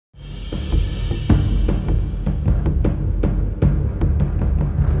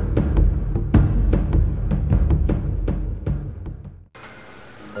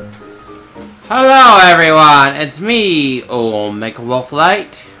Hello everyone, it's me, Omega Wolf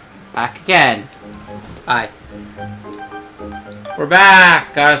Light, back again. Hi. We're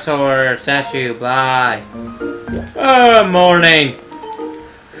back, got a sword, statue, bye. Oh, morning.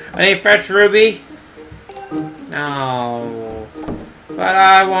 Any fresh ruby? No. But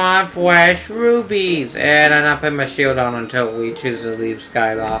I want fresh rubies. And I'm not putting my shield on until we choose to leave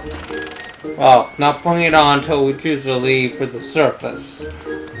Skyloft. Well, not putting it on until we choose to leave for the surface.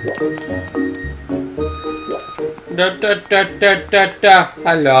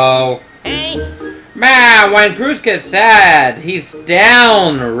 Hello. Hey. Man, when Cruz gets sad, he's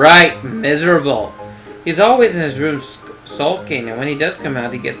downright miserable. He's always in his room sulking, and when he does come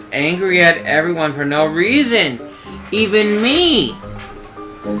out, he gets angry at everyone for no reason. Even me.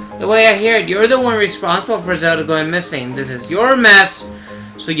 The way I hear it, you're the one responsible for Zelda going missing. This is your mess,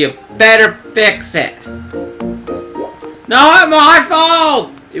 so you better fix it. Not my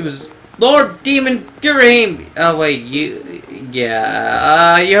fault! It was Lord Demon Dream. Oh, wait, you...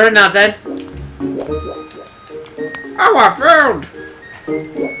 Yeah, you heard nothing? I want food!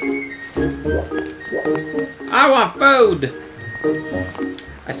 I want food!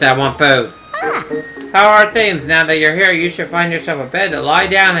 I said I want food. How are things? Now that you're here, you should find yourself a bed to lie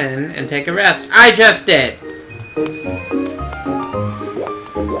down in and take a rest. I just did!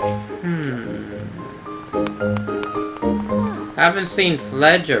 Haven't seen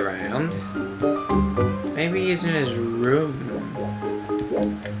Fledge around. Maybe he's in his room.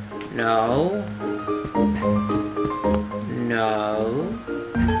 No. No.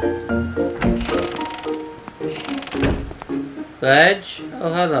 Fledge?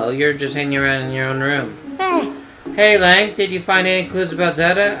 Oh, hello. You're just hanging around in your own room. Hey, Lang, did you find any clues about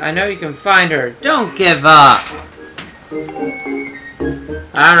Zelda? I know you can find her. Don't give up!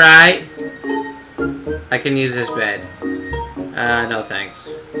 Alright. I can use this bed. No thanks.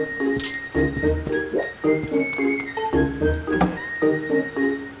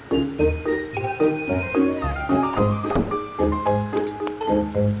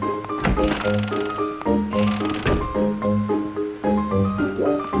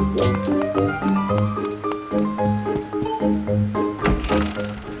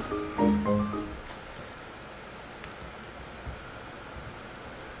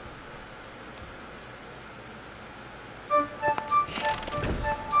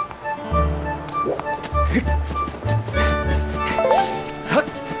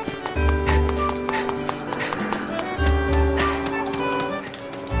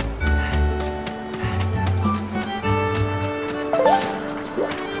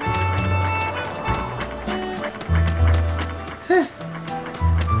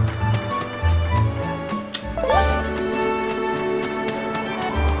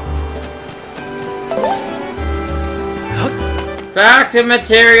 Back to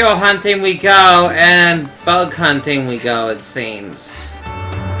material hunting we go, and bug hunting we go, it seems.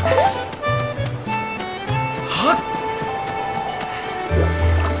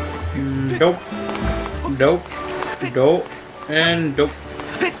 Nope. Nope. Nope. And nope.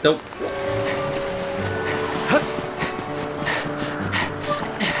 Nope.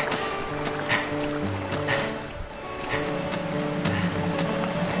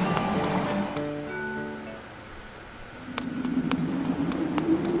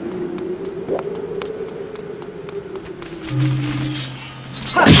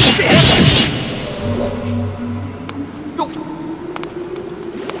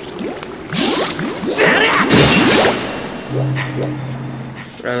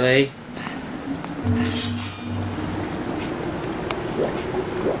 Really?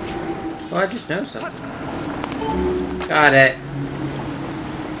 Oh, I just know something. Got it.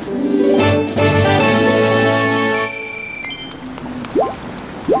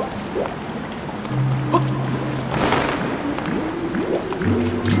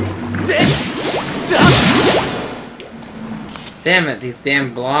 Damn it, these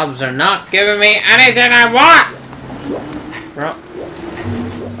damn blobs are not giving me anything I want!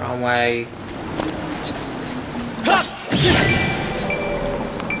 Wrong way.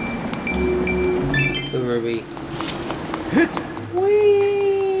 Blue ruby.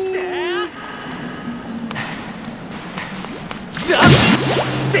 Whee!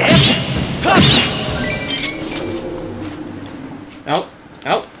 Nope.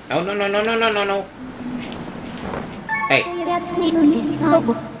 Nope. No, no, no, no, no, no, no, no. Hey.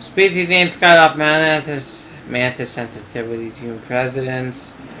 Species named Skyloft Mantis sensitivity to human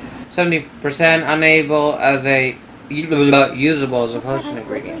presidents. 70% unable as a usable as a potion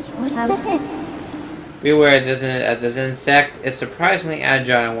ingredient. Beware, this insect is surprisingly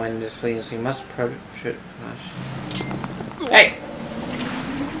agile when displeased, so you must Hey!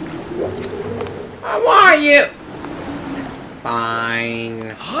 I want you.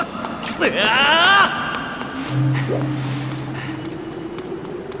 Fine.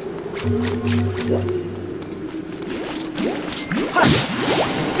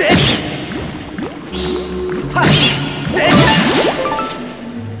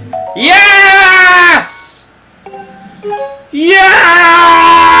 Yes! Yes!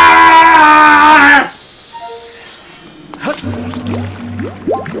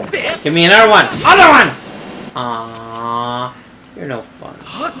 Give me another one! Other one! Aww, you're no fun.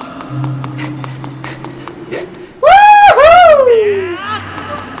 Woohoo!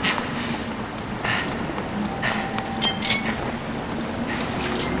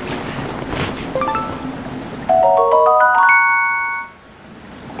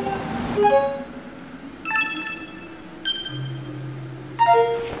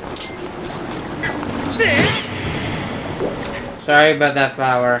 Sorry about that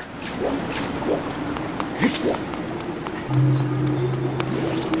flower.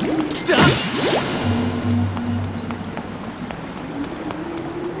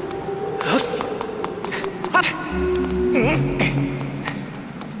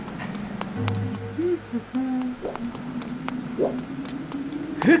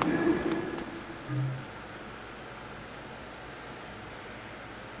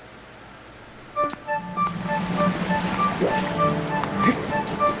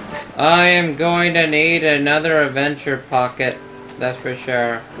 I am going to need another adventure pocket, that's for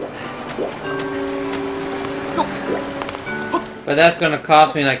sure. But that's gonna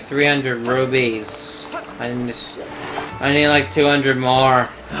cost me like 300 rubies. I need like 200 more.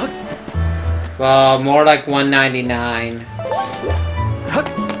 Well, more like 199.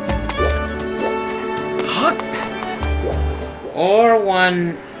 Or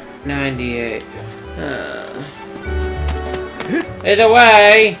 198. Either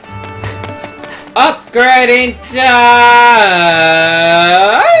way, upgrading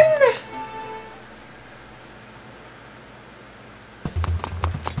time!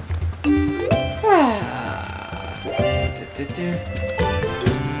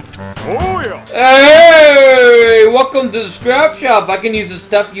 Oh yeah! Hey! Welcome to the scrap shop. I can use the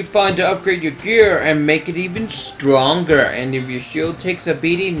stuff you find to upgrade your gear and make it even stronger. And if your shield takes a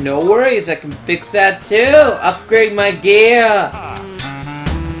beating, no worries. I can fix that too. Upgrade my gear.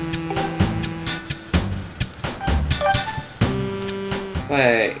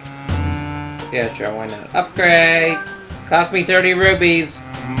 Wait. Yeah, sure, why not? Upgrade! Cost me 30 rubies.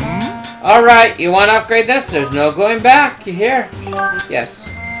 Alright, you want to upgrade this? There's no going back. You hear? Yes.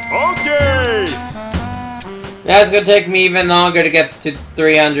 Okay! That's gonna take me even longer to get to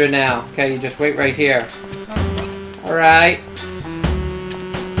 300 now. Okay, you just wait right here. Alright.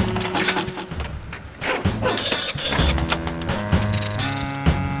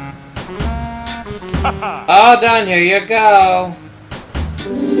 All done, here you go.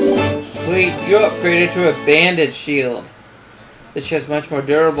 Sweet, you upgraded to a banded shield. This shield's much more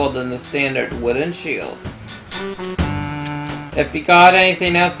durable than the standard wooden shield. If you got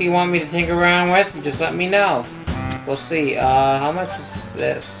anything else you want me to tinker around with, you just let me know. We'll see. How much is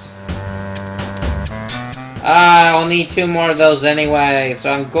this? I'll need 2 more of those anyway,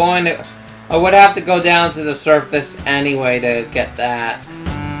 so I'm going to... I would have to go down to the surface anyway to get that.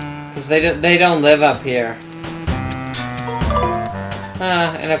 Because they don't live up here.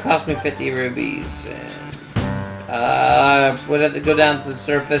 And it'll cost me 50 rubies. And, would have to go down to the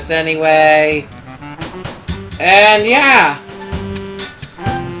surface anyway. And yeah!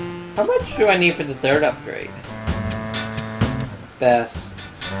 How much do I need for the 3rd upgrade? Best.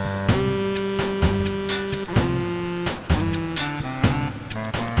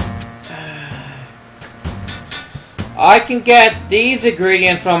 I can get these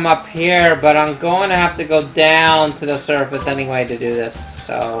ingredients from up here, but I'm going to have to go down to the surface anyway to do this,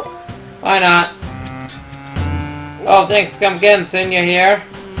 so why not? Oh, thanks, come again, soon you're here.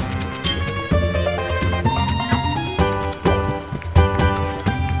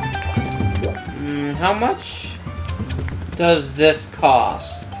 How much does this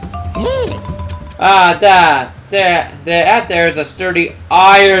cost? There is a sturdy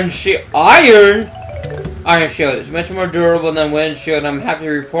iron shield. Iron shield is much more durable than wooden shield. I'm happy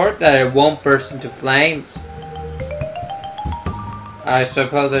to report that it won't burst into flames. I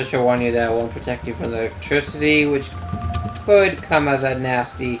suppose I should warn you that it won't protect you from the electricity, which could come as a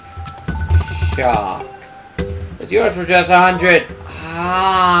nasty shock. It's yours for just 100.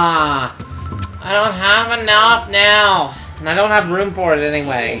 Ah, I don't have enough now, and I don't have room for it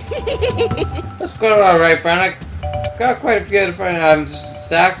anyway. Let's go alright, friend. I got quite a few other items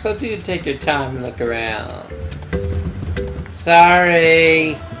stacked, so do take your time and look around.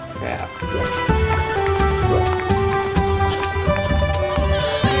 Sorry. Crap.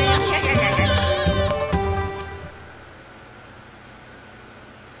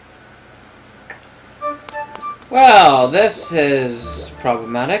 Well, this is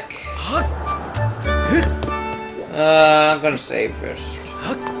problematic. I'm gonna save first.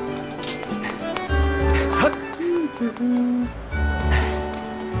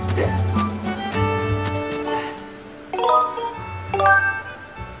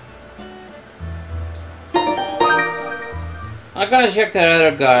 I'm gonna check that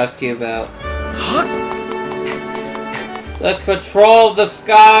other guy's cube out. Let's patrol the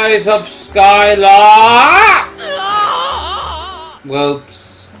skies of Skylar!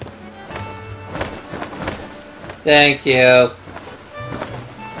 Whoops. Thank you.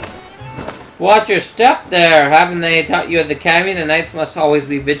 Watch your step there. Haven't they taught you at the academy the knights must always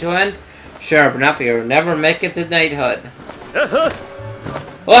be vigilant? Sure, but not you'll never make it to knighthood.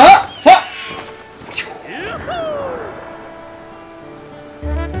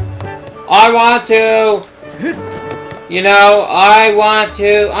 I want to... You know, I'm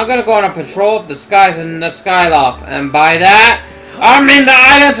gonna go on a patrol of the skies in the Skyloft. And by that, I mean the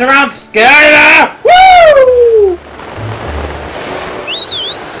islands around Skylar! Woo!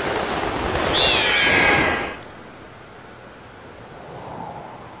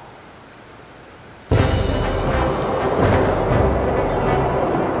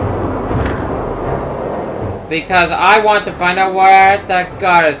 Because I want to find out what that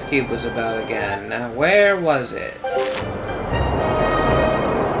goddess cube was about again. Now, where was it?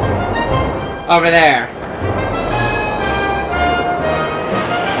 Over there.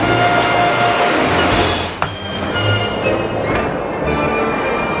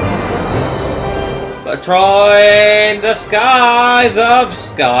 Patrolling the skies of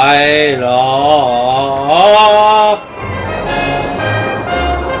Skyloft.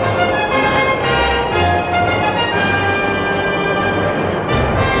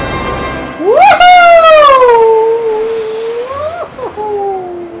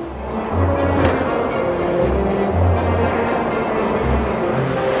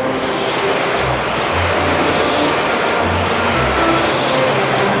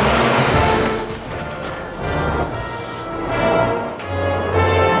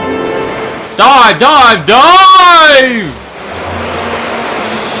 Dive! Dive! Dive!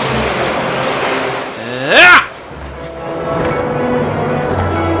 Yeah!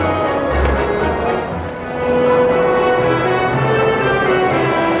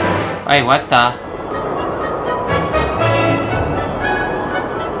 Wait, what the?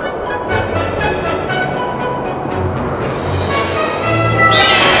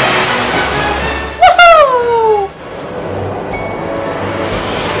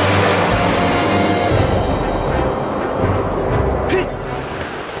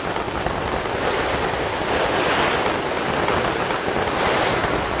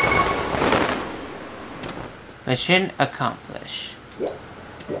 Mission accomplished.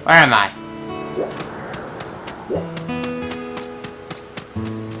 Where am I?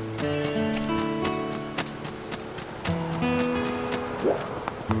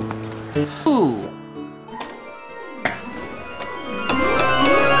 Ooh.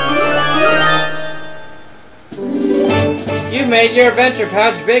 You made your adventure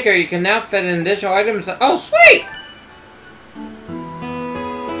pouch bigger. You can now fit in additional items. Oh, sweet!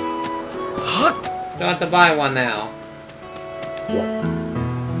 Don't have to buy one now.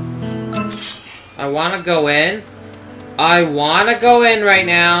 I want to go in. I want to go in right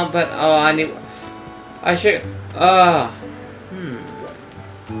now, but oh, I should.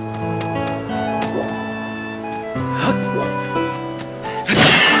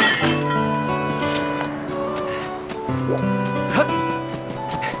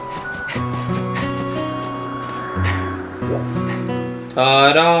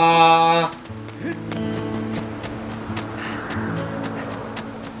 Ta-da!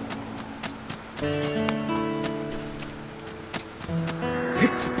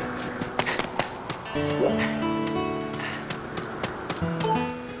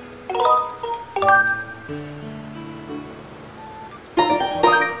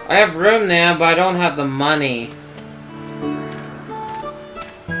 I have room now, but I don't have the money.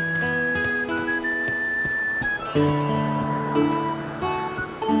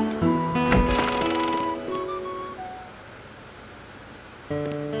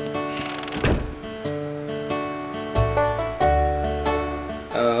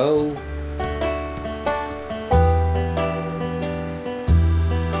 Oh.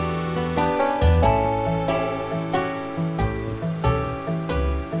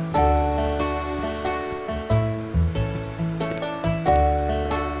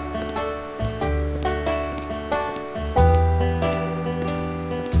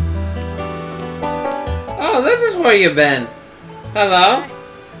 Oh, this is where you've been. Hello?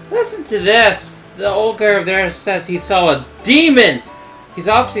 Listen to this. The old guy over there says he saw a demon! He's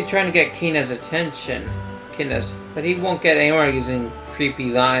obviously trying to get Kina's attention. But he won't get anywhere using creepy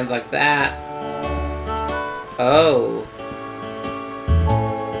lines like that. Oh.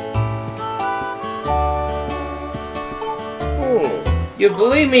 You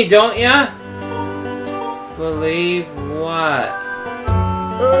believe me, don't ya? Believe what?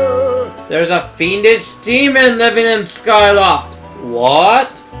 There's a fiendish demon living in Skyloft.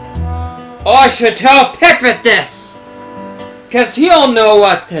 What? Oh, I should tell Pipit this! Cause he'll know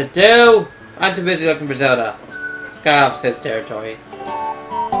what to do. I'm too busy looking for Zelda. Skyloft's his territory.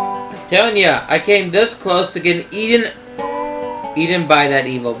 I'm telling ya, I came this close to getting eaten by that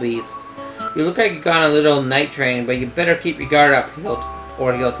evil beast. You look like you got on a little night train, but you better keep your guard up,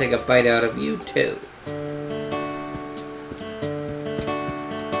 or he'll take a bite out of you too.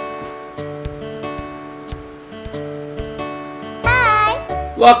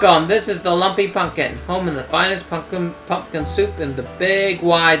 Hi! Welcome, this is the Lumpy Pumpkin, home in the finest pumpkin soup in the big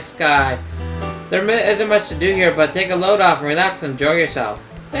wide sky. There isn't much to do here, but take a load off and relax and enjoy yourself.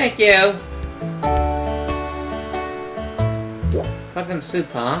 Thank you! Pumpkin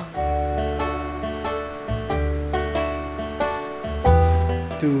soup, huh?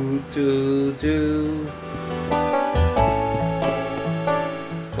 Do.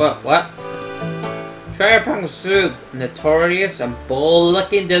 What? Try our pumpkin soup. Notorious and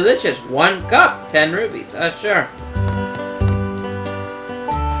bowl-looking delicious. 1 cup, 10 rubies. Sure.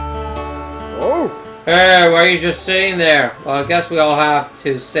 Oh! Hey, why are you just sitting there? Well, I guess we all have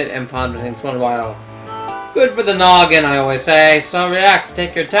to sit and ponder things one while. Good for the noggin, I always say. So relax,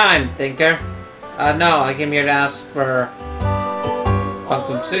 take your time, thinker. No, I came here to ask for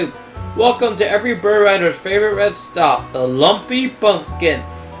pumpkin soup. Welcome to every bird rider's favorite rest stop, the Lumpy Pumpkin.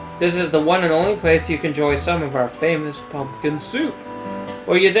 This is the one and only place you can enjoy some of our famous pumpkin soup.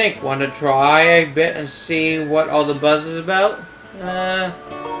 What do you think? Want to try a bit and see what all the buzz is about?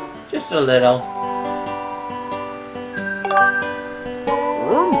 Just a little.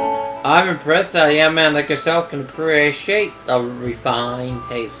 I'm impressed that a young man like yourself can appreciate the refined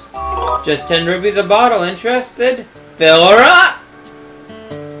taste. Just 10 rubies a bottle. Interested? Fill her up!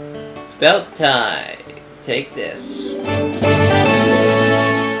 It's about time. Take this.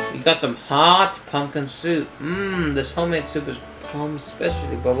 You got some hot pumpkin soup. This homemade soup is home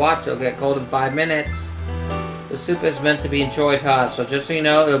specialty, but watch, it'll get cold in 5 minutes. The soup is meant to be enjoyed hot, so just so you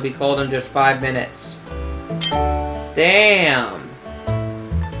know, it'll be cold in just 5 minutes. Damn.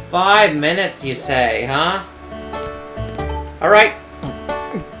 5 minutes, you say, huh? Alright.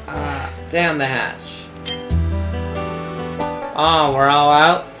 Down the hatch. Oh, we're all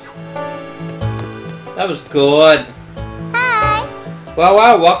out? That was good. Hi. Well,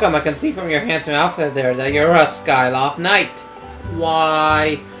 welcome. I can see from your handsome outfit there that you're a Skyloft Knight.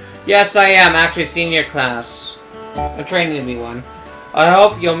 Why? Yes, I am. Actually, senior class. I'm training to be one. I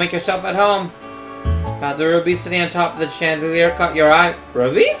hope you'll make yourself at home. Got the rubies sitting on top of the chandelier caught your eye.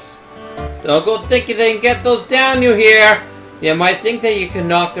 Rubies? Don't go thinking they can get those down, you hear? You might think that you can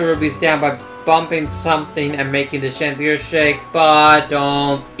knock the rubies down by bumping something and making the chandelier shake, but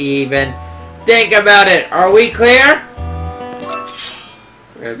don't even think about it. Are we clear?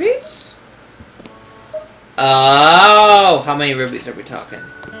 Rubies? Oh, how many rubies are we talking?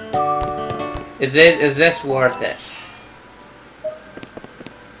 Is this worth it?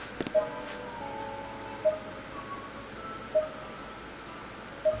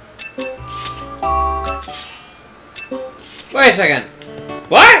 Wait a second.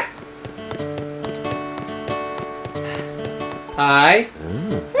 What? Hi.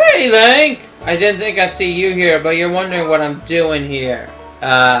 Hey, Link. I didn't think I'd see you here, but you're wondering what I'm doing here.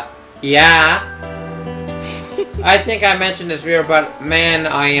 Yeah. I think I mentioned this before, but man,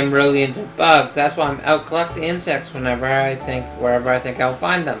 I am really into bugs. That's why I'm out collecting insects wherever I think I'll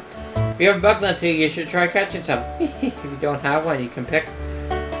find them. If you have a bug nut too, you should try catching some. If you don't have one, you can pick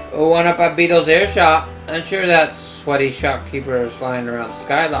one up at Beetle's ear shop. I'm sure that sweaty shopkeeper is flying around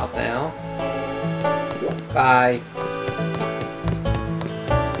Skyloft now. Bye.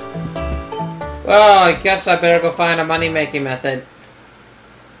 Well, I guess I better go find a money-making method.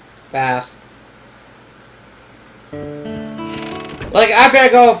 Fast. Like, I better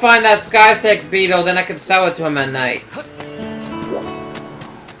go find that skystag beetle, then I can sell it to him at night.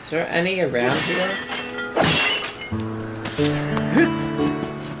 Is there any around here?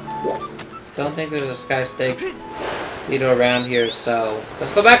 Don't think there's a skystag beetle around here, so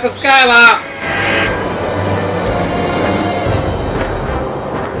let's go back to Skyloft!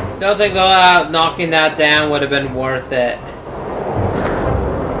 Don't think knocking that down would have been worth it.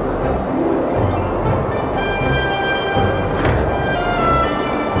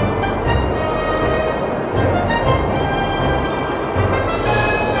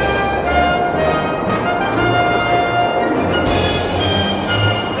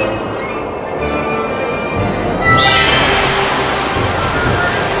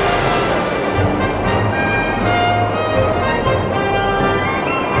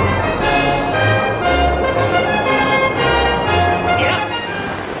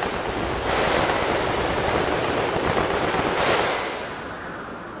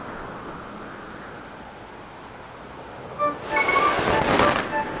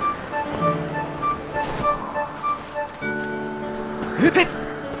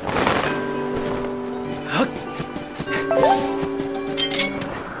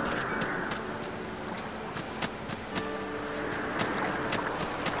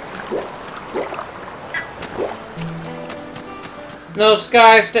 No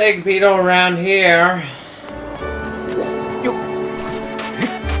skystag beetle around here.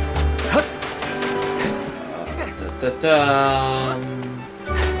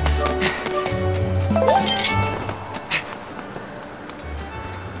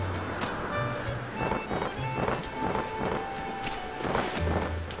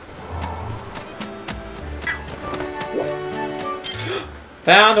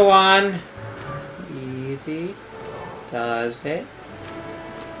 Found one. Easy does it.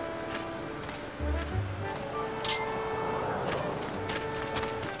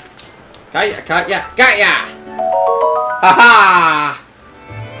 Got ya! Haha!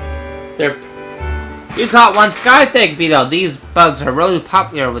 You caught one skystag beetle. These bugs are really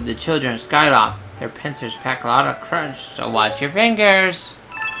popular with the children of Skyloft. Their pincers pack a lot of crunch, so watch your fingers.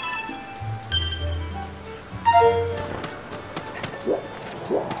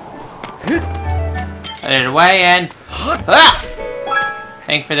 Put it away and...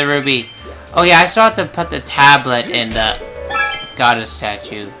 Thank for the ruby. Oh yeah, I still have to put the tablet in the goddess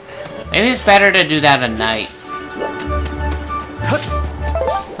statue. Maybe it's better to do that at night.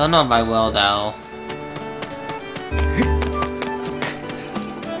 Don't know if I will, though.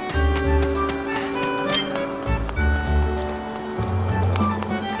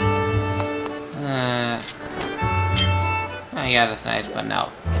 Oh, yeah, that's nice, but no.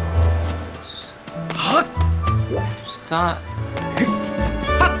 Scott.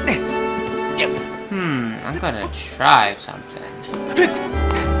 I'm gonna try something.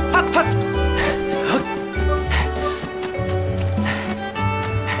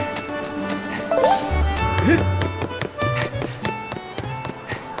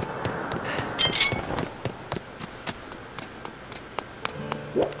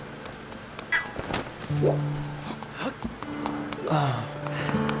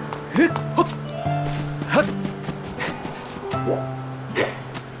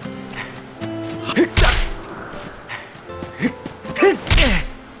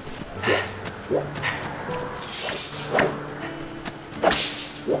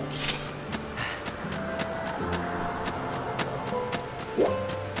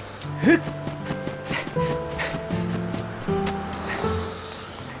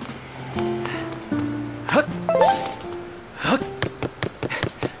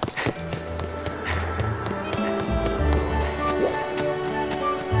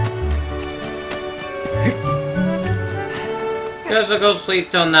 Guess I'll go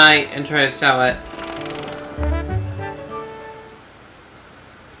sleep till night and try to sell it.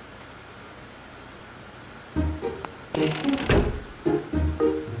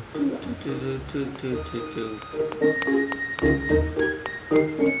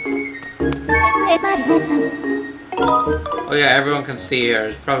 Oh yeah, everyone can see her.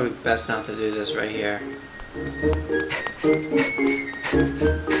 It's probably best not to do this right here.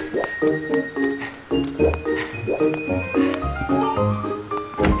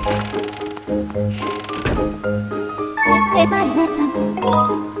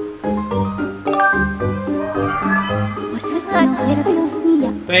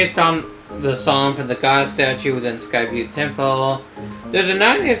 Based on the song from the god statue within Sky View Temple, there's a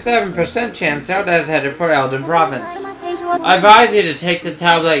 97% chance Zelda is headed for Elden Province. I advise you to take the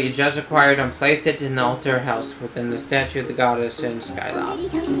tablet you just acquired and place it in the altar house within the statue of the goddess in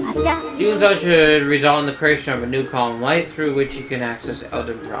Skyloft. Doing so should result in the creation of a new column of light through which you can access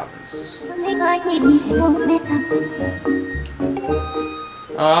Elden Province.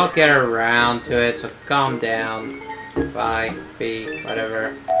 Oh, I'll get around to it, so calm down. 5 feet,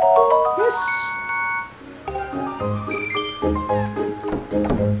 whatever. Yes!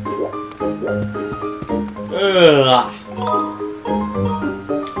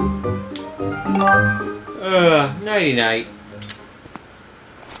 Nighty night.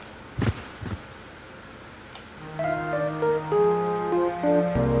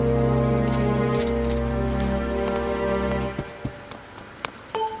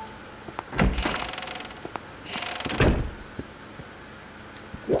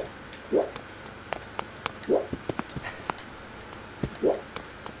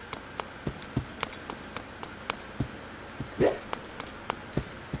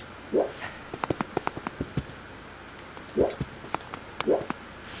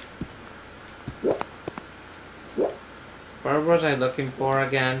 What was I looking for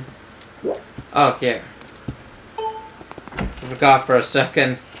again? Oh, here. I forgot for a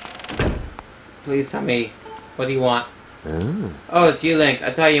second. Please tell me. What do you want? Oh, it's you, Link.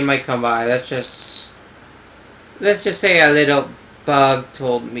 I thought you might come by. Let's just say a little bug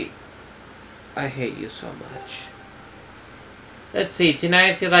told me I hate you so much. Let's see.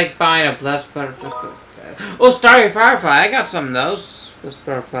 Tonight I feel like buying a blessed butterfly coaster. sad. Oh, Starry Firefly. I got some of those. The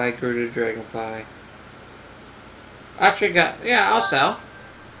Starfly grew to Dragonfly. Actually got... Yeah, I'll sell.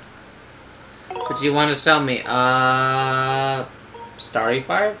 But you want to sell me? Starry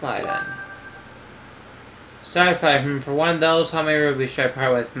Firefly then. Starry Firefly. For one of those, how many rubies should I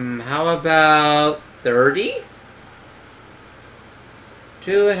part with? How about 30?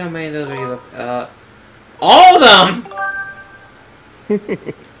 2, and how many of those are you looking... all of them!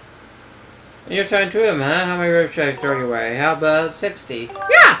 You're trying 2 of them, huh? How many rubies should I throw your way? How about 60?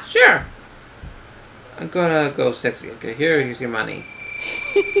 Yeah, sure! I'm gonna go 60. Okay, here's your money.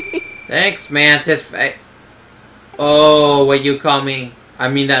 Thanks, Mantis. Oh, what you call me? I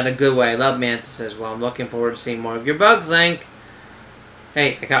mean that in a good way. I love Mantises. Well, I'm looking forward to seeing more of your bugs, Link.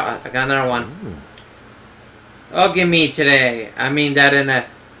 Hey, I got another one. Oh, give me today. I mean that in a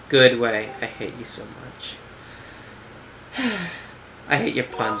good way. I hate you so much. I hate your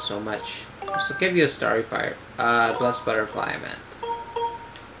pun so much. So give you a Starry Fire. Blessed Butterfly, I meant.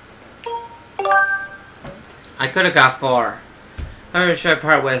 I could have got 4. How many should I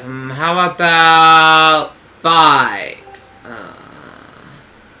part with? How about 5?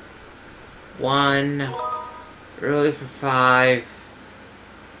 1. Really for 5.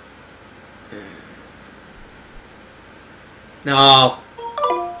 No.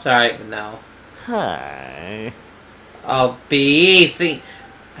 Sorry, no. Hi. Oh, be easy.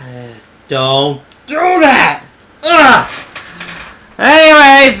 Don't do that! Ugh!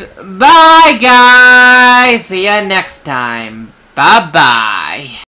 Anyways, bye guys! See ya next time. Bye-bye.